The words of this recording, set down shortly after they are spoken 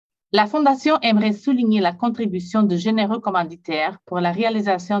La Fondation aimerait souligner la contribution de généreux commanditaires pour la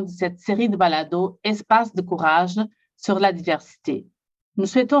réalisation de cette série de balados Espace de courage sur la diversité. Nous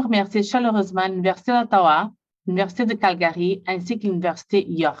souhaitons remercier chaleureusement l'Université d'Ottawa, l'Université de Calgary ainsi que l'Université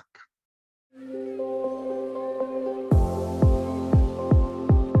York.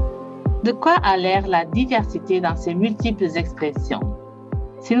 De quoi a l'air la diversité dans ses multiples expressions?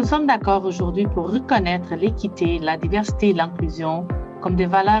 Si nous sommes d'accord aujourd'hui pour reconnaître l'équité, la diversité et l'inclusion comme des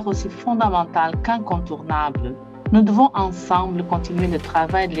valeurs aussi fondamentales qu'incontournables, nous devons ensemble continuer le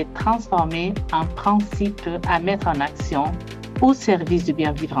travail de les transformer en principes à mettre en action au service du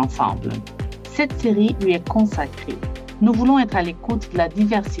bien vivre ensemble. Cette série lui est consacrée. Nous voulons être à l'écoute de la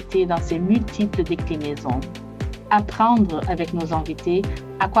diversité dans ses multiples déclinaisons, apprendre avec nos invités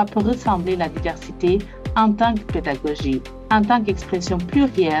à quoi peut ressembler la diversité en tant que pédagogie, en tant qu'expression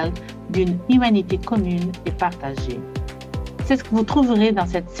plurielle d'une humanité commune et partagée. C'est ce que vous trouverez dans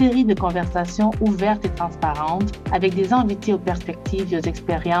cette série de conversations ouvertes et transparentes avec des invités aux perspectives et aux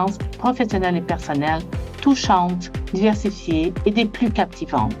expériences professionnelles et personnelles touchantes, diversifiées et des plus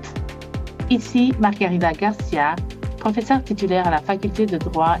captivantes. Ici, Margarida Garcia, professeure titulaire à la Faculté de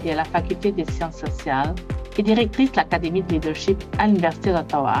droit et à la Faculté des sciences sociales et directrice de l'Académie de leadership à l'Université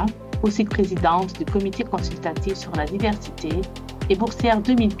d'Ottawa, aussi présidente du Comité consultatif sur la diversité et boursière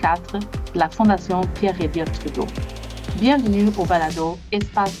 2004 de la Fondation Pierre Elliott Trudeau. Bienvenue au balado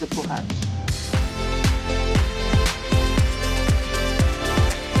Espace de courage.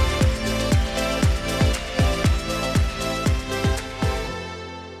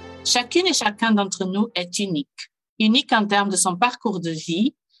 Chacune et chacun d'entre nous est unique. Unique en termes de son parcours de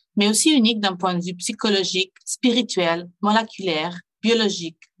vie, mais aussi unique d'un point de vue psychologique, spirituel, moléculaire,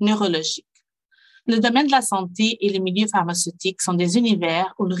 biologique, neurologique. Le domaine de la santé et le milieu pharmaceutique sont des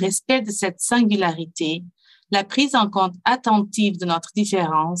univers où le respect de cette singularité, la prise en compte attentive de notre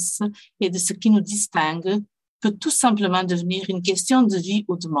différence et de ce qui nous distingue peut tout simplement devenir une question de vie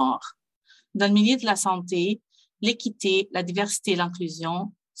ou de mort. Dans le milieu de la santé, l'équité, la diversité et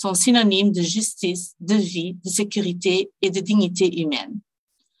l'inclusion sont synonymes de justice, de vie, de sécurité et de dignité humaine.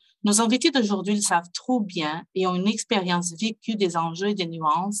 Nos invités d'aujourd'hui le savent trop bien et ont une expérience vécue des enjeux et des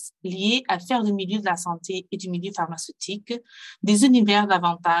nuances liés à faire du milieu de la santé et du milieu pharmaceutique des univers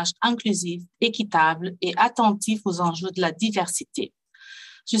davantage inclusifs, équitables et attentifs aux enjeux de la diversité.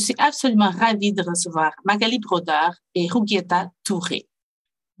 Je suis absolument ravie de recevoir Magali Brodeur et Rougieta Touré.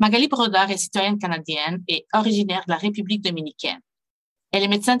 Magali Brodeur est citoyenne canadienne et originaire de la République dominicaine. Elle est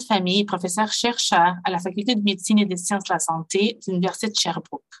médecin de famille et professeure-chercheur à la Faculté de médecine et des sciences de la santé de l'Université de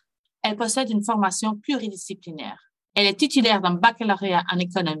Sherbrooke. Elle possède une formation pluridisciplinaire. Elle est titulaire d'un baccalauréat en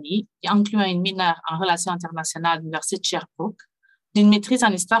économie, incluant une mineure en relations internationales de l'Université de Sherbrooke, d'une maîtrise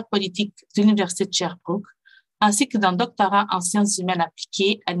en histoire politique de l'Université de Sherbrooke, ainsi que d'un doctorat en sciences humaines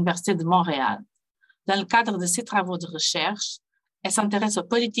appliquées à l'Université de Montréal. Dans le cadre de ses travaux de recherche, elle s'intéresse aux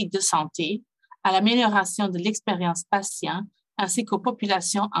politiques de santé, à l'amélioration de l'expérience patient, ainsi qu'aux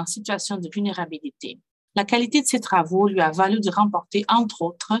populations en situation de vulnérabilité. La qualité de ses travaux lui a valu de remporter, entre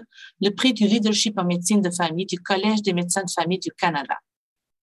autres, le prix du leadership en médecine de famille du Collège des médecins de famille du Canada.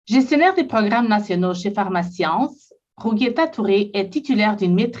 Gestionnaire des programmes nationaux chez Pharmasciences, Rougieta Touré est titulaire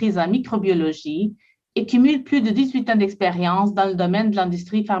d'une maîtrise en microbiologie et cumule plus de 18 ans d'expérience dans le domaine de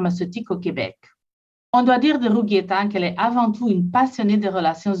l'industrie pharmaceutique au Québec. On doit dire de Rougieta qu'elle est avant tout une passionnée des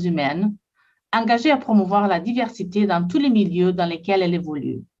relations humaines, engagée à promouvoir la diversité dans tous les milieux dans lesquels elle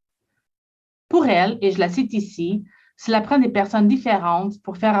évolue. Pour elle, et je la cite ici, cela prend des personnes différentes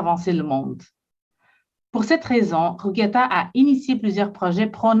pour faire avancer le monde. Pour cette raison, Rougieta a initié plusieurs projets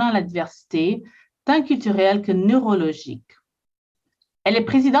prônant la diversité, tant culturelle que neurologique. Elle est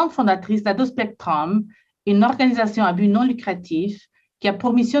présidente fondatrice d'Adospectrum, une organisation à but non lucratif qui a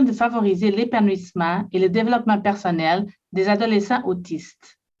pour mission de favoriser l'épanouissement et le développement personnel des adolescents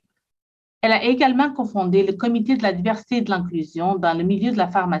autistes. Elle a également cofondé le Comité de la diversité et de l'inclusion dans le milieu de la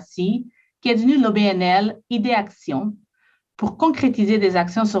pharmacie, qui est devenu l'OBNL Idée-Action, pour concrétiser des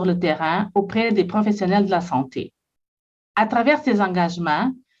actions sur le terrain auprès des professionnels de la santé. À travers ces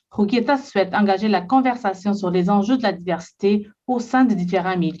engagements, Rougieta souhaite engager la conversation sur les enjeux de la diversité au sein de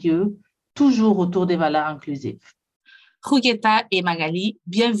différents milieux, toujours autour des valeurs inclusives. Rougieta et Magali,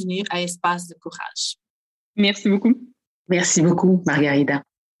 bienvenue à Espace de courage. Merci beaucoup. Merci beaucoup, Margarida.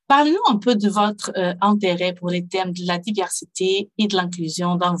 Parlez-nous un peu de votre intérêt pour les thèmes de la diversité et de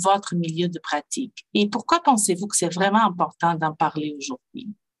l'inclusion dans votre milieu de pratique. Et pourquoi pensez-vous que c'est vraiment important d'en parler aujourd'hui?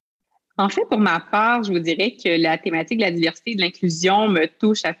 En fait, pour ma part, je vous dirais que la thématique de la diversité et de l'inclusion me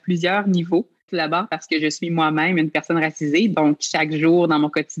touche à plusieurs niveaux. Tout d'abord parce que je suis moi-même une personne racisée, donc chaque jour dans mon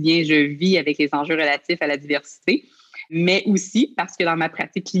quotidien, je vis avec les enjeux relatifs à la diversité. mais aussi parce que dans ma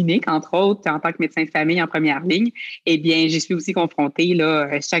pratique clinique, entre autres, en tant que médecin de famille en première ligne, eh bien, j'y suis aussi confrontée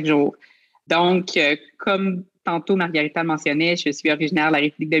là, chaque jour. Donc, comme tantôt Margarita le mentionnait, je suis originaire de la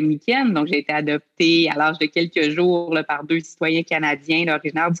République dominicaine, donc j'ai été adoptée à l'âge de quelques jours là, par 2 citoyens canadiens là,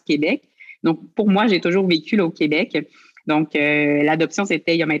 originaires du Québec. Donc, pour moi, j'ai toujours vécu là, au Québec. Donc, l'adoption,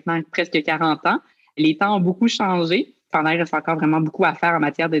 c'était il y a maintenant presque 40 ans. Les temps ont beaucoup changé. Cependant, il reste encore vraiment beaucoup à faire en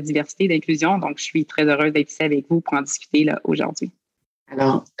matière de diversité et d'inclusion. Donc, je suis très heureuse d'être ici avec vous pour en discuter là, aujourd'hui.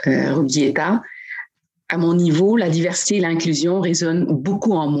 Alors, Rubieta, à mon niveau, la diversité et l'inclusion résonnent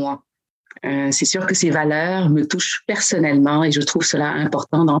beaucoup en moi. C'est sûr que ces valeurs me touchent personnellement et je trouve cela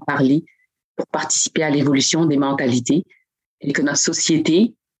important d'en parler pour participer à l'évolution des mentalités et que notre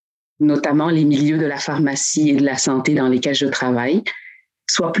société, notamment les milieux de la pharmacie et de la santé dans lesquels je travaille,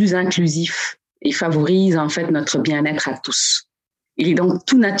 soit plus inclusif et favorise en fait notre bien-être à tous. Il est donc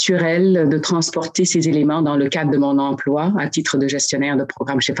tout naturel de transporter ces éléments dans le cadre de mon emploi à titre de gestionnaire de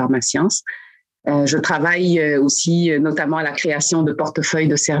programme chez Pharmascience. Je travaille aussi notamment à la création de portefeuilles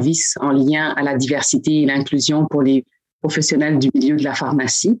de services en lien à la diversité et l'inclusion pour les professionnels du milieu de la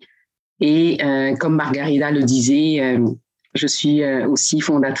pharmacie. Et comme Margarita le disait, je suis aussi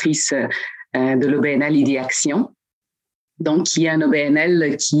fondatrice de l'OBNL Idées Action, donc qui est un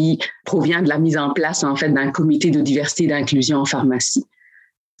OBNL qui provient de la mise en place en fait d'un comité de diversité et d'inclusion en pharmacie.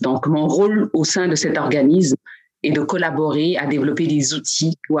 Donc mon rôle au sein de cet organisme est de collaborer à développer des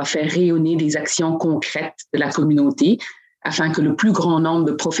outils ou à faire rayonner des actions concrètes de la communauté afin que le plus grand nombre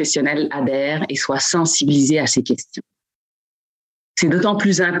de professionnels adhèrent et soient sensibilisés à ces questions. C'est d'autant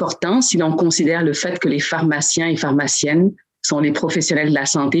plus important si l'on considère le fait que les pharmaciens et pharmaciennes sont les professionnels de la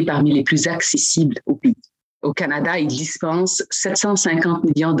santé parmi les plus accessibles au pays. Au Canada, ils dispensent 750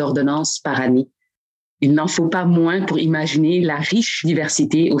 millions d'ordonnances par année. Il n'en faut pas moins pour imaginer la riche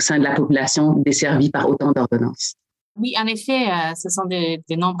diversité au sein de la population desservie par autant d'ordonnances. Oui, en effet, ce sont des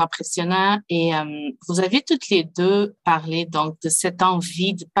nombres impressionnants et vous avez toutes les deux parlé donc de cette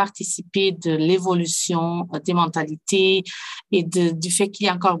envie de participer de l'évolution des mentalités et du fait qu'il y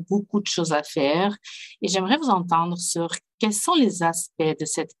a encore beaucoup de choses à faire. Et j'aimerais vous entendre sur quels sont les aspects de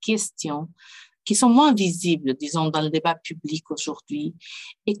cette question qui sont moins visibles, disons, dans le débat public aujourd'hui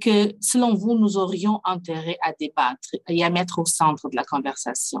et que, selon vous, nous aurions intérêt à débattre et à mettre au centre de la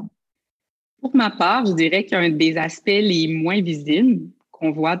conversation? Pour ma part, je dirais qu'un des aspects les moins visibles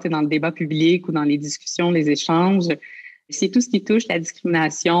qu'on voit dans le débat public ou dans les discussions, les échanges, c'est tout ce qui touche la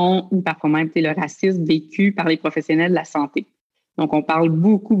discrimination ou parfois même le racisme vécu par les professionnels de la santé. Donc, on parle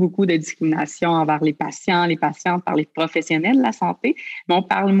beaucoup de discrimination envers les patients, les patientes par les professionnels de la santé, mais on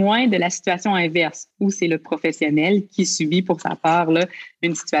parle moins de la situation inverse, où c'est le professionnel qui subit pour sa part là,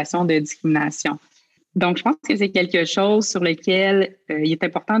 une situation de discrimination. Donc, je pense que c'est quelque chose sur lequel il est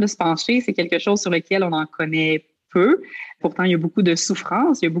important de se pencher, c'est quelque chose sur lequel on en connaît peu. Pourtant, il y a beaucoup de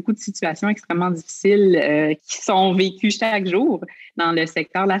souffrances, il y a beaucoup de situations extrêmement difficiles qui sont vécues chaque jour dans le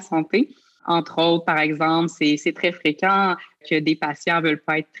secteur de la santé. Entre autres, par exemple, c'est très fréquent que des patients ne veulent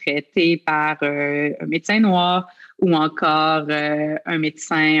pas être traités par un médecin noir ou encore un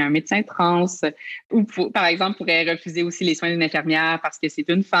médecin trans, ou par exemple, pourrait refuser aussi les soins d'une infirmière parce que c'est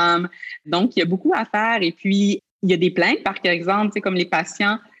une femme. Donc, il y a beaucoup à faire. Et puis, il y a des plaintes, par exemple, comme les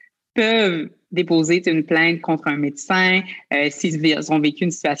patients peuvent déposer une plainte contre un médecin s'ils ont vécu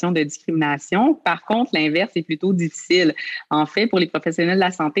une situation de discrimination. Par contre, l'inverse est plutôt difficile. En fait, pour les professionnels de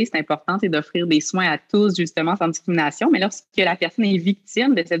la santé, c'est important d'offrir des soins à tous, justement, sans discrimination. Mais lorsque la personne est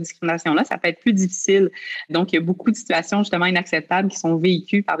victime de cette discrimination-là, ça peut être plus difficile. Donc, il y a beaucoup de situations, justement, inacceptables qui sont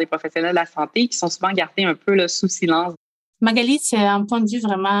vécues par des professionnels de la santé qui sont souvent gardées un peu là, sous silence. Magali, c'est un point de vue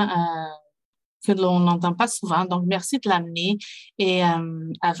vraiment que l'on n'entend pas souvent. Donc, merci de l'amener. Et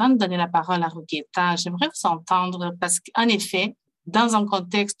avant de donner la parole à Rubieta, j'aimerais vous entendre parce qu'en effet, dans un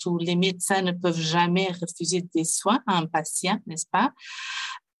contexte où les médecins ne peuvent jamais refuser des soins à un patient, n'est-ce pas?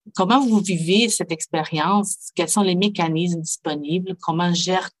 Comment vous vivez cette expérience? Quels sont les mécanismes disponibles? Comment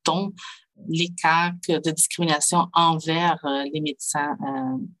gère-t-on les cas de discrimination envers les médecins?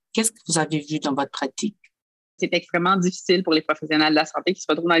 Qu'est-ce que vous avez vu dans votre pratique? C'est extrêmement difficile pour les professionnels de la santé qui se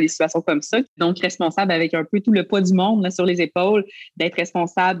retrouvent dans des situations comme ça. Donc, responsable avec un peu tout le poids du monde là, sur les épaules, d'être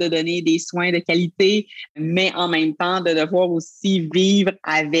responsable de donner des soins de qualité, mais en même temps de devoir aussi vivre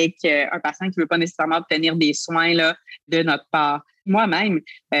avec un patient qui ne veut pas nécessairement obtenir des soins là, de notre part. Moi-même,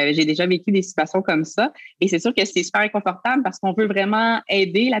 j'ai déjà vécu des situations comme ça et c'est sûr que c'est super inconfortable parce qu'on veut vraiment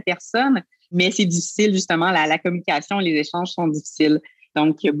aider la personne, mais c'est difficile justement, la communication, les échanges sont difficiles.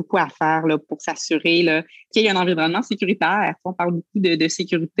 Donc, il y a beaucoup à faire là, pour s'assurer là, qu'il y ait un environnement sécuritaire. On parle beaucoup de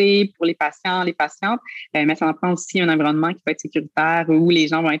sécurité pour les patients, les patientes, mais ça en prend aussi un environnement qui peut être sécuritaire où les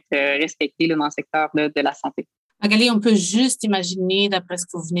gens vont être respectés là, dans le secteur là, de la santé. Magali, on peut juste imaginer, d'après ce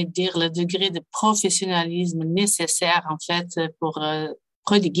que vous venez de dire, le degré de professionnalisme nécessaire, en fait, pour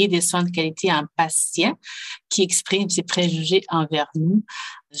prodiguer des soins de qualité à un patient qui exprime ses préjugés envers nous.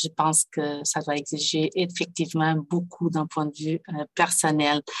 Je pense que ça va exiger effectivement beaucoup d'un point de vue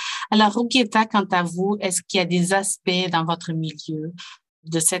personnel. Alors, Rubieta, quant à vous, est-ce qu'il y a des aspects dans votre milieu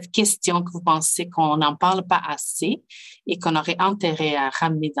de cette question que vous pensez qu'on n'en parle pas assez et qu'on aurait intérêt à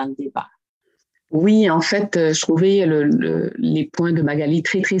ramener dans le débat? Oui, en fait, je trouvais les points de Magali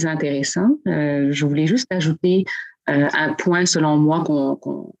très, très intéressants. Je voulais juste ajouter un point, selon moi,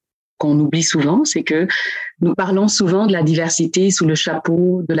 qu'on oublie souvent, c'est que nous parlons souvent de la diversité sous le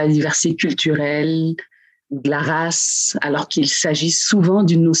chapeau de la diversité culturelle, de la race, alors qu'il s'agit souvent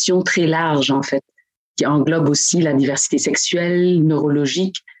d'une notion très large, en fait, qui englobe aussi la diversité sexuelle,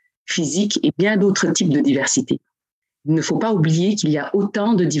 neurologique, physique et bien d'autres types de diversité. Il ne faut pas oublier qu'il y a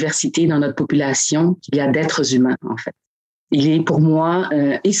autant de diversité dans notre population qu'il y a d'êtres humains, en fait. Il est pour moi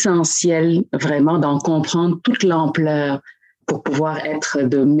essentiel vraiment d'en comprendre toute l'ampleur pour pouvoir être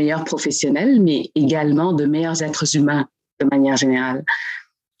de meilleurs professionnels, mais également de meilleurs êtres humains de manière générale.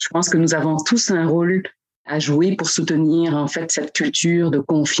 Je pense que nous avons tous un rôle à jouer pour soutenir en fait cette culture de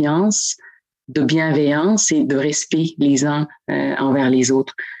confiance, de bienveillance et de respect les uns envers les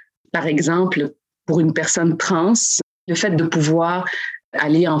autres. Par exemple, pour une personne trans, le fait de pouvoir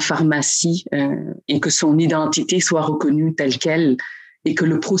aller en pharmacie et que son identité soit reconnue telle qu'elle et que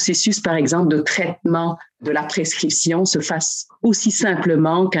le processus, par exemple, de traitement de la prescription se fasse aussi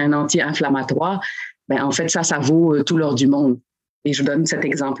simplement qu'un anti-inflammatoire, ben, en fait, ça vaut tout l'or du monde. Et je donne cet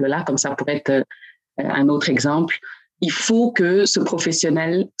exemple-là, comme ça pourrait être un autre exemple. Il faut que ce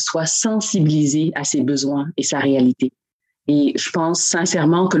professionnel soit sensibilisé à ses besoins et sa réalité. Et je pense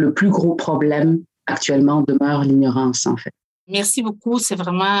sincèrement que le plus gros problème actuellement demeure l'ignorance, en fait. Merci beaucoup. C'est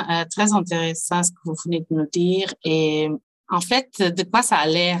vraiment très intéressant ce que vous venez de nous dire. Et en fait, de quoi ça a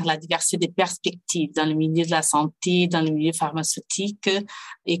l'air, la diversité des perspectives dans le milieu de la santé, dans le milieu pharmaceutique,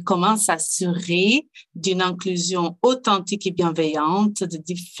 et comment s'assurer d'une inclusion authentique et bienveillante de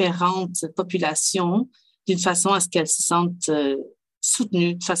différentes populations d'une façon à ce qu'elles se sentent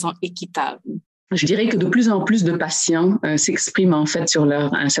soutenues de façon équitable. Je dirais que de plus en plus de patients s'expriment en fait sur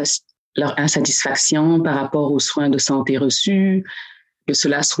leur insatisfaction par rapport aux soins de santé reçus, que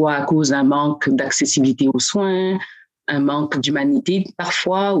cela soit à cause d'un manque d'accessibilité aux soins, un manque d'humanité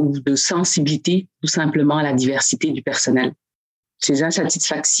parfois ou de sensibilité tout simplement à la diversité du personnel. Ces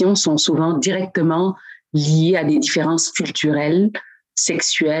insatisfactions sont souvent directement liées à des différences culturelles,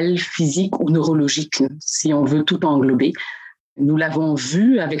 sexuelles, physiques ou neurologiques, si on veut tout englober. Nous l'avons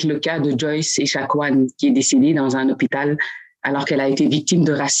vu avec le cas de Joyce Echaquan, qui est décédée dans un hôpital alors qu'elle a été victime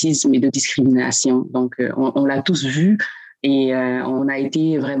de racisme et de discrimination. Donc, on l'a tous vu et on a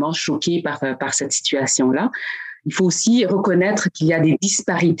été vraiment choqués par cette situation-là. Il faut aussi reconnaître qu'il y a des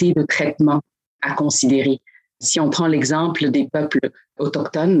disparités de traitement à considérer. Si on prend l'exemple des peuples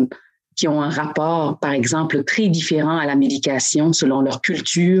autochtones qui ont un rapport, par exemple, très différent à la médication selon leur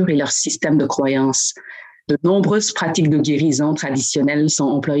culture et leur système de croyances. De nombreuses pratiques de guérison traditionnelles sont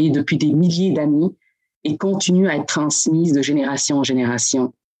employées depuis des milliers d'années et continuent à être transmises de génération en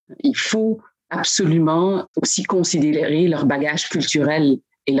génération. Il faut absolument aussi considérer leur bagage culturel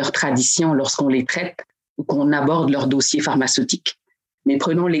et leurs traditions lorsqu'on les traite ou qu'on aborde leur dossier pharmaceutique. Mais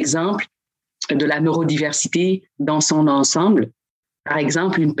prenons l'exemple de la neurodiversité dans son ensemble. Par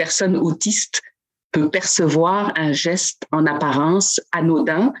exemple, une personne autiste peut percevoir un geste en apparence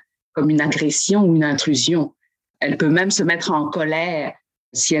anodin comme une agression ou une intrusion. Elle peut même se mettre en colère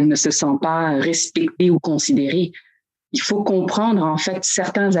si elle ne se sent pas respectée ou considérée. Il faut comprendre en fait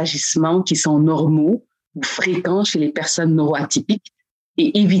certains agissements qui sont normaux ou fréquents chez les personnes neuroatypiques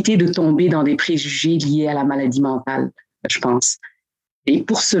et éviter de tomber dans des préjugés liés à la maladie mentale, je pense. Et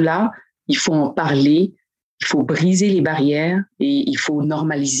pour cela, il faut en parler, il faut briser les barrières et il faut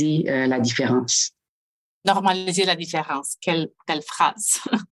normaliser la différence. Normaliser la différence, quelle phrase.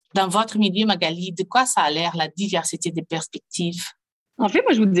 Dans votre milieu, Magali, de quoi ça a l'air la diversité des perspectives? En fait,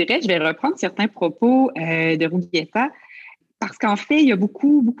 moi, je vous dirais, je vais reprendre certains propos de Rubieta parce qu'en fait, il y a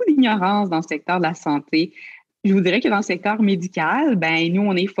beaucoup d'ignorance dans le secteur de la santé. Je vous dirais que dans le secteur médical, nous,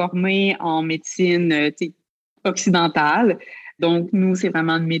 on est formés en médecine occidentale. Donc, nous, c'est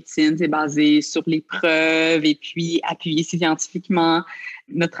vraiment une médecine, c'est basé sur les preuves et puis appuyé scientifiquement.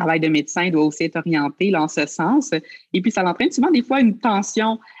 Notre travail de médecin doit aussi être orienté là, en ce sens. Et puis, ça entraîne souvent des fois une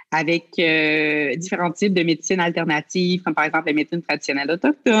tension avec différents types de médecine alternatives, comme par exemple la médecine traditionnelle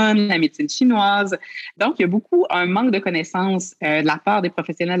autochtone, la médecine chinoise. Donc, il y a beaucoup un manque de connaissances de la part des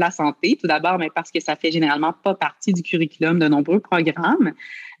professionnels de la santé. Tout d'abord, mais parce que ça fait généralement pas partie du curriculum de nombreux programmes,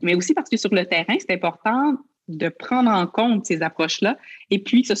 mais aussi parce que sur le terrain, c'est important de prendre en compte ces approches-là et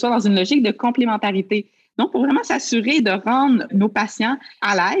puis que ce soit dans une logique de complémentarité. Donc, pour vraiment s'assurer de rendre nos patients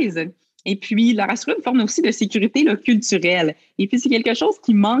à l'aise et puis leur assurer une forme aussi de sécurité là, culturelle. Et puis, c'est quelque chose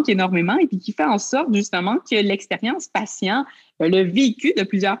qui manque énormément et puis qui fait en sorte justement que l'expérience patient, le vécu de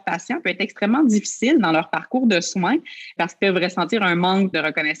plusieurs patients peut être extrêmement difficile dans leur parcours de soins parce qu'ils peuvent ressentir un manque de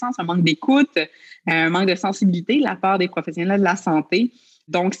reconnaissance, un manque d'écoute, un manque de sensibilité de la part des professionnels de la santé.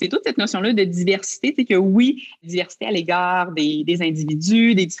 Donc, c'est toute cette notion-là de diversité, c'est que oui, diversité à l'égard des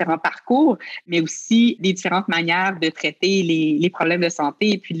individus, des différents parcours, mais aussi des différentes manières de traiter les problèmes de santé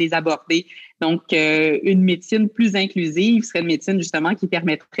et puis de les aborder. Donc, une médecine plus inclusive serait une médecine justement qui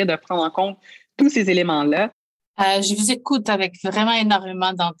permettrait de prendre en compte tous ces éléments-là. Je vous écoute avec vraiment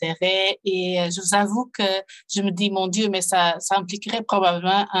énormément d'intérêt et je vous avoue que je me dis, mon Dieu, mais ça impliquerait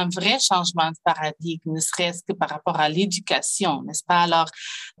probablement un vrai changement de paradigme, ne serait-ce que par rapport à l'éducation, n'est-ce pas? Alors,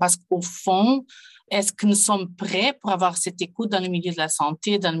 parce qu'au fond, est-ce que nous sommes prêts pour avoir cette écoute dans le milieu de la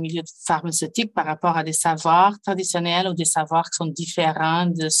santé, dans le milieu pharmaceutique par rapport à des savoirs traditionnels ou des savoirs qui sont différents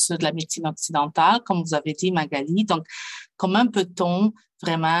de ceux de la médecine occidentale, comme vous avez dit, Magali? Donc, comment peut-on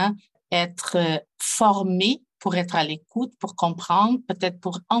vraiment être formé pour être à l'écoute, pour comprendre, peut-être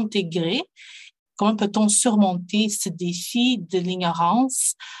pour intégrer? Comment peut-on surmonter ce défi de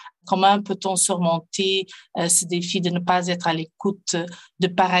l'ignorance? Comment peut-on surmonter ce défi de ne pas être à l'écoute de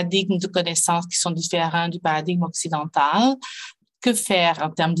paradigmes de connaissances qui sont différents du paradigme occidental? Que faire en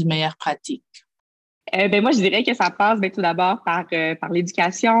termes de meilleures pratiques? Moi, je dirais que ça passe tout d'abord par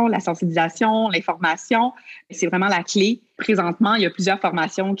l'éducation, la sensibilisation, l'information. C'est vraiment la clé. Présentement, il y a plusieurs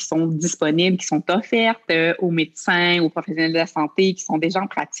formations qui sont disponibles, qui sont offertes aux médecins, aux professionnels de la santé qui sont déjà en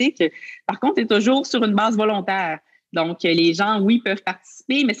pratique. Par contre, c'est toujours sur une base volontaire. Donc, les gens, oui, peuvent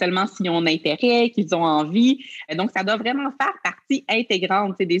participer, mais seulement s'ils ont un intérêt, qu'ils ont envie. Donc, ça doit vraiment faire partie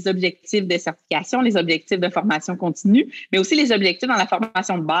intégrante des objectifs de certification, les objectifs de formation continue, mais aussi les objectifs dans la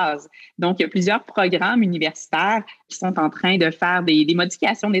formation de base. Donc, il y a plusieurs programmes universitaires qui sont en train de faire des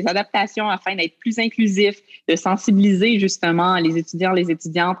modifications, des adaptations afin d'être plus inclusifs, de sensibiliser justement les étudiants, les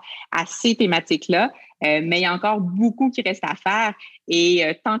étudiantes à ces thématiques-là. Mais il y a encore beaucoup qui reste à faire et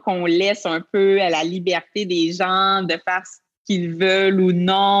tant qu'on laisse un peu à la liberté des gens de faire ce qu'ils veulent ou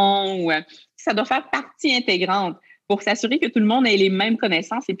non, ça doit faire partie intégrante pour s'assurer que tout le monde ait les mêmes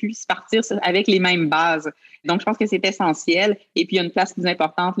connaissances et puisse partir avec les mêmes bases. Donc, je pense que c'est essentiel. Et puis, il y a une place plus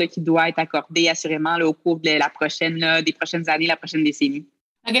importante là, qui doit être accordée assurément là, au cours de des prochaines années, la prochaine décennie.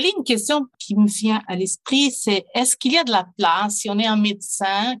 Magali, une question qui me vient à l'esprit, c'est est-ce qu'il y a de la place si on est un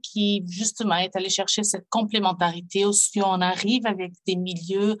médecin qui, justement, est allé chercher cette complémentarité ou si on arrive avec des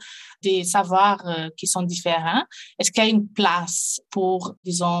milieux, des savoirs qui sont différents, est-ce qu'il y a une place pour,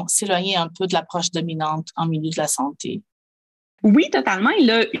 disons, s'éloigner un peu de l'approche dominante en milieu de la santé? Oui, totalement.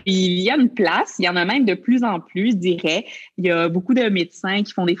 Il y a une place. Il y en a même de plus en plus, je dirais. Il y a beaucoup de médecins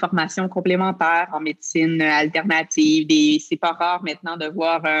qui font des formations complémentaires en médecine alternative. C'est pas rare maintenant de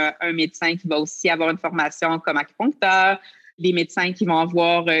voir un médecin qui va aussi avoir une formation comme acupuncteur, des médecins qui vont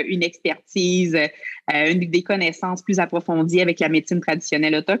avoir une expertise, des connaissances plus approfondies avec la médecine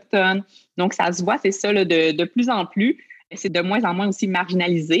traditionnelle autochtone. Donc, ça se voit, c'est ça, là, de plus en plus. C'est de moins en moins aussi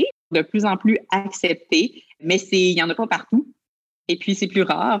marginalisé, de plus en plus accepté, mais il y en a pas partout. Et puis, c'est plus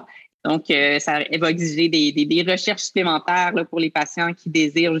rare. Donc, elle va exiger des recherches supplémentaires là, pour les patients qui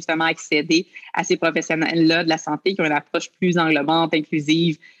désirent justement accéder à ces professionnels-là de la santé qui ont une approche plus englobante,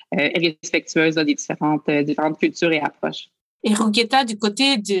 inclusive et respectueuse des différentes cultures et approches. Et Rougieta, du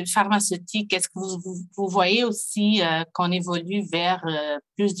côté du pharmaceutique, est-ce que vous voyez aussi qu'on évolue vers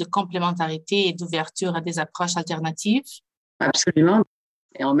plus de complémentarité et d'ouverture à des approches alternatives? Absolument.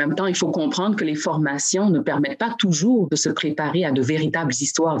 Et en même temps, il faut comprendre que les formations ne permettent pas toujours de se préparer à de véritables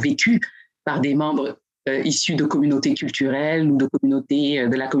histoires vécues par des membres issus de communautés culturelles ou de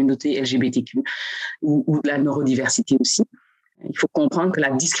la communauté LGBTQ ou de la neurodiversité aussi. Il faut comprendre que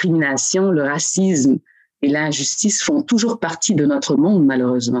la discrimination, le racisme et l'injustice font toujours partie de notre monde,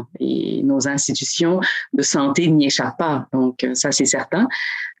 malheureusement. Et nos institutions de santé n'y échappent pas. Donc, ça, c'est certain.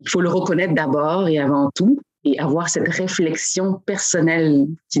 Il faut le reconnaître d'abord et avant tout, et avoir cette réflexion personnelle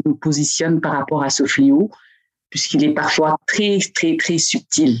qui nous positionne par rapport à ce fléau, puisqu'il est parfois très, très, très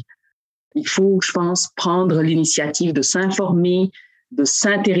subtil. Il faut, je pense, prendre l'initiative de s'informer, de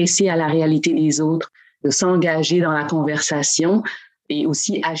s'intéresser à la réalité des autres, de s'engager dans la conversation et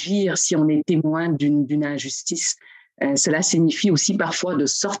aussi agir si on est témoin d'une injustice. Cela signifie aussi parfois de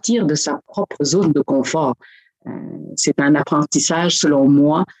sortir de sa propre zone de confort. C'est un apprentissage, selon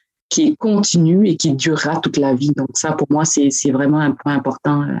moi, qui est continu et qui durera toute la vie. Donc ça, pour moi, c'est vraiment un point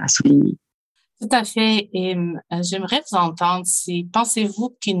important à souligner. Tout à fait. Et j'aimerais vous entendre si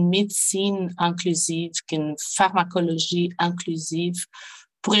pensez-vous qu'une médecine inclusive, qu'une pharmacologie inclusive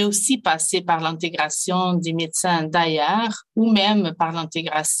pourrait aussi passer par l'intégration des médecins d'ailleurs ou même par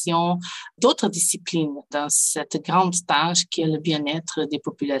l'intégration d'autres disciplines dans cette grande tâche qui est le bien-être des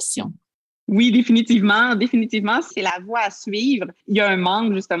populations. Oui, définitivement. Définitivement, c'est la voie à suivre. Il y a un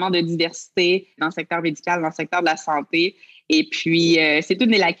manque justement de diversité dans le secteur médical, dans le secteur de la santé. Et puis, c'est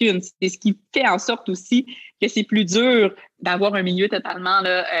une des lacunes. C'est ce qui fait en sorte aussi que c'est plus dur d'avoir un milieu totalement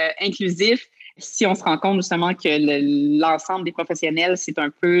là, inclusif si on se rend compte justement que l'ensemble des professionnels, c'est un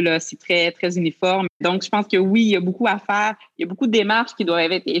peu, là, c'est très, très uniforme. Donc, je pense que oui, il y a beaucoup à faire. Il y a beaucoup de démarches qui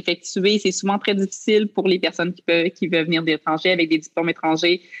doivent être effectuées. C'est souvent très difficile pour les personnes qui veulent venir d'étrangers avec des diplômes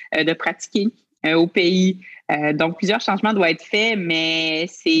étrangers de pratiquer au pays. Donc, plusieurs changements doivent être faits, mais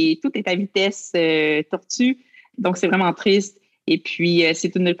tout est à vitesse tortue. Donc, c'est vraiment triste. Et puis,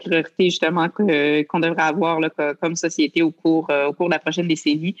 c'est une priorité justement qu'on devrait avoir là, comme société au cours de la prochaine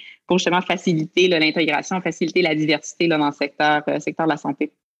décennie pour justement faciliter là, l'intégration, faciliter la diversité là, dans le secteur de la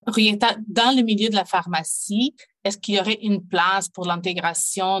santé. Henrietta, dans le milieu de la pharmacie, est-ce qu'il y aurait une place pour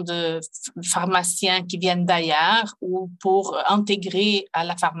l'intégration de pharmaciens qui viennent d'ailleurs ou pour intégrer à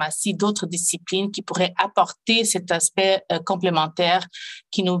la pharmacie d'autres disciplines qui pourraient apporter cet aspect complémentaire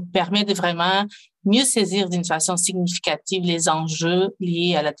qui nous permet de vraiment mieux saisir d'une façon significative les enjeux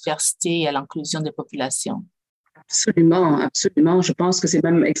liés à la diversité et à l'inclusion des populations? Absolument, absolument. Je pense que c'est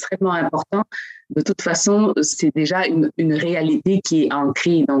même extrêmement important. De toute façon, c'est déjà une réalité qui est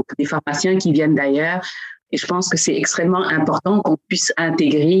ancrée. Donc, des pharmaciens qui viennent d'ailleurs. Et je pense que c'est extrêmement important qu'on puisse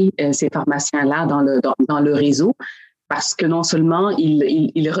intégrer ces pharmaciens-là dans le réseau parce que non seulement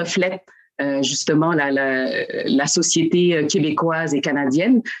ils reflètent justement la société québécoise et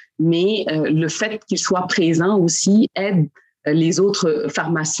canadienne, mais le fait qu'ils soient présents aussi aide les autres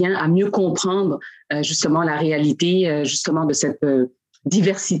pharmaciens à mieux comprendre justement la réalité justement de cette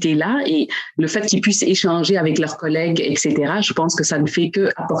diversité-là et le fait qu'ils puissent échanger avec leurs collègues, etc. Je pense que ça ne fait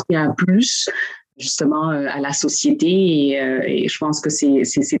qu'apporter un plus justement à la société et je pense que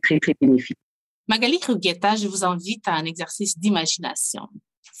c'est très, très bénéfique. Magali Rugueta, je vous invite à un exercice d'imagination.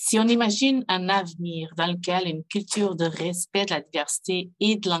 Si on imagine un avenir dans lequel une culture de respect de la diversité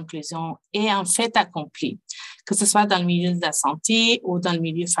et de l'inclusion est en fait accomplie, que ce soit dans le milieu de la santé ou dans le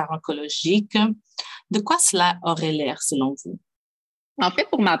milieu pharmacologique, de quoi cela aurait l'air selon vous? En fait,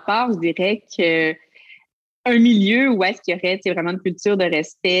 pour ma part, je dirais qu'un milieu où est-ce qu'il y aurait vraiment une culture de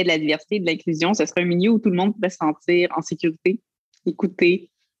respect, de la diversité et de l'inclusion, ce serait un milieu où tout le monde pourrait se sentir en sécurité,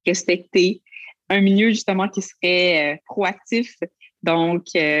 écouté, respecté. Un milieu justement qui serait proactif, donc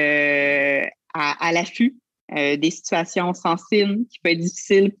à l'affût des situations sensibles qui peuvent être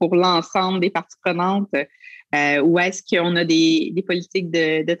difficiles pour l'ensemble des parties prenantes. Où est-ce qu'on a des politiques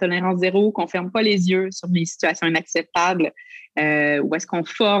de tolérance zéro, qu'on ne ferme pas les yeux sur des situations inacceptables, où est-ce qu'on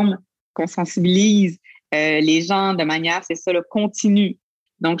forme, qu'on sensibilise les gens de manière, c'est ça, le continu.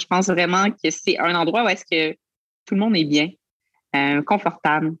 Donc, je pense vraiment que c'est un endroit où est-ce que tout le monde est bien,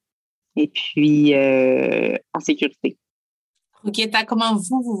 confortable et puis en sécurité. Rugueta, comment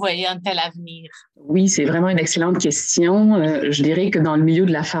vous voyez un tel avenir? Oui, c'est vraiment une excellente question. Je dirais que dans le milieu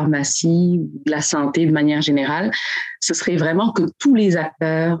de la pharmacie, de la santé de manière générale, ce serait vraiment que tous les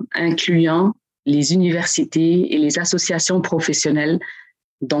acteurs, incluant les universités et les associations professionnelles,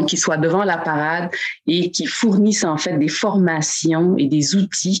 donc qui soient devant la parade et qui fournissent en fait des formations et des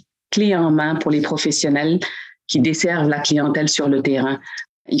outils clés en main pour les professionnels qui desservent la clientèle sur le terrain.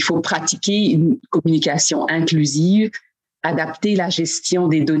 Il faut pratiquer une communication inclusive, adapter la gestion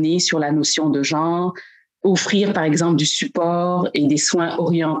des données sur la notion de genre, offrir par exemple du support et des soins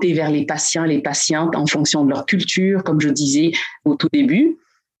orientés vers les patients et les patientes en fonction de leur culture, comme je disais au tout début,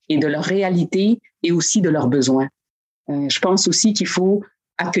 et de leur réalité et aussi de leurs besoins. Je pense aussi qu'il faut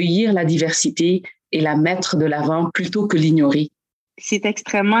accueillir la diversité et la mettre de l'avant plutôt que l'ignorer. C'est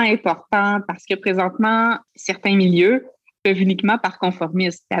extrêmement important parce que présentement, certains milieux peuvent uniquement par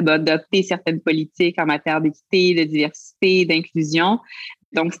conformisme adopter certaines politiques en matière d'équité, de diversité, d'inclusion.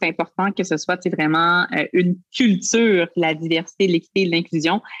 Donc, c'est important que ce soit vraiment une culture, la diversité, l'équité et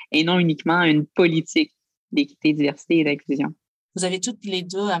l'inclusion, et non uniquement une politique d'équité, diversité et d'inclusion. Vous avez toutes les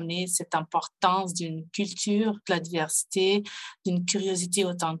deux amené cette importance d'une culture de la diversité, d'une curiosité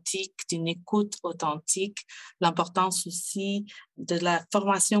authentique, d'une écoute authentique, l'importance aussi de la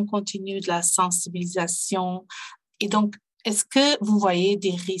formation continue, de la sensibilisation. Et donc, est-ce que vous voyez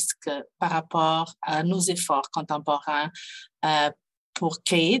des risques par rapport à nos efforts contemporains pour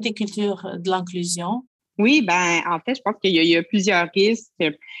créer des cultures de l'inclusion? Oui, en fait, je pense qu'il y a plusieurs risques.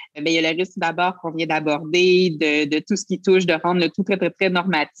 Il y a le risque d'abord qu'on vient d'aborder, de tout ce qui touche, de rendre le tout très, très, très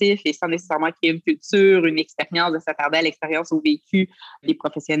normatif et sans nécessairement créer une culture, une expérience, de s'attarder à l'expérience au vécu des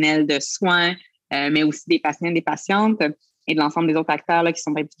professionnels de soins, mais aussi des patients et des patientes et de l'ensemble des autres acteurs là, qui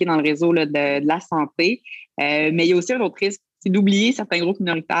sont impliqués dans le réseau là, de la santé. Mais il y a aussi un autre risque, c'est d'oublier certains groupes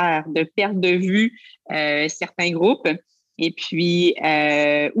minoritaires, de perdre de vue certains groupes et puis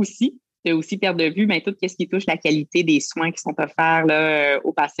aussi perdre de vue tout ce qui touche la qualité des soins qui sont offerts là,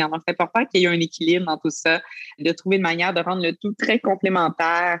 aux patients. Donc, c'est important qu'il y ait un équilibre dans tout ça, de trouver une manière de rendre le tout très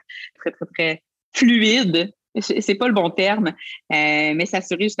complémentaire, très, très, très fluide. C'est pas le bon terme, mais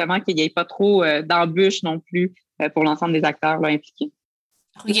s'assurer justement qu'il n'y ait pas trop d'embûches non plus pour l'ensemble des acteurs là, impliqués.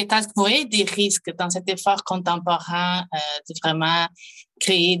 Rugieta, est-ce que vous voyez des risques dans cet effort contemporain de vraiment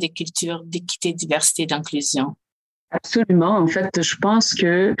créer des cultures d'équité, diversité, d'inclusion? Absolument. En fait, je pense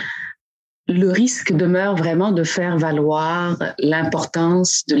que le risque demeure vraiment de faire valoir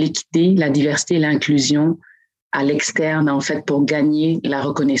l'importance de l'équité, la diversité et l'inclusion à l'externe, en fait, pour gagner la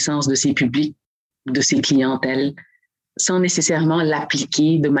reconnaissance de ses publics, de ses clientèles, sans nécessairement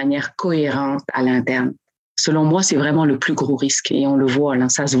l'appliquer de manière cohérente à l'interne. Selon moi, c'est vraiment le plus gros risque et on le voit, là,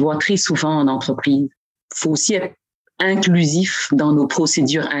 ça se voit très souvent en entreprise. Il faut aussi être inclusif dans nos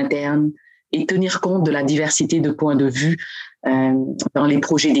procédures internes et tenir compte de la diversité de points de vue dans les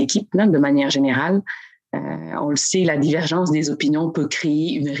projets d'équipe, là, de manière générale. On le sait, la divergence des opinions peut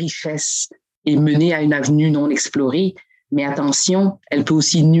créer une richesse et mener à une avenue non explorée. Mais attention, elle peut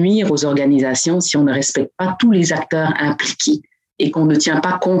aussi nuire aux organisations si on ne respecte pas tous les acteurs impliqués et qu'on ne tient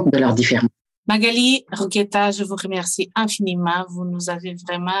pas compte de leurs différences. Magali Rugieta, je vous remercie infiniment. Vous nous avez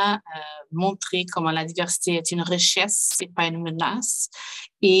vraiment montré comment la diversité est une richesse, c'est pas une menace,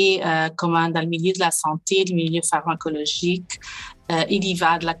 et comment dans le milieu de la santé, le milieu pharmacologique, il y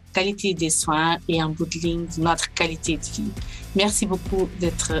va de la qualité des soins et en bout de ligne de notre qualité de vie. Merci beaucoup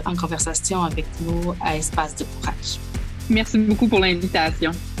d'être en conversation avec nous à Espace de Courage. Merci beaucoup pour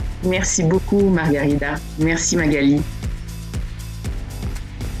l'invitation. Merci beaucoup, Margarida. Merci, Magali.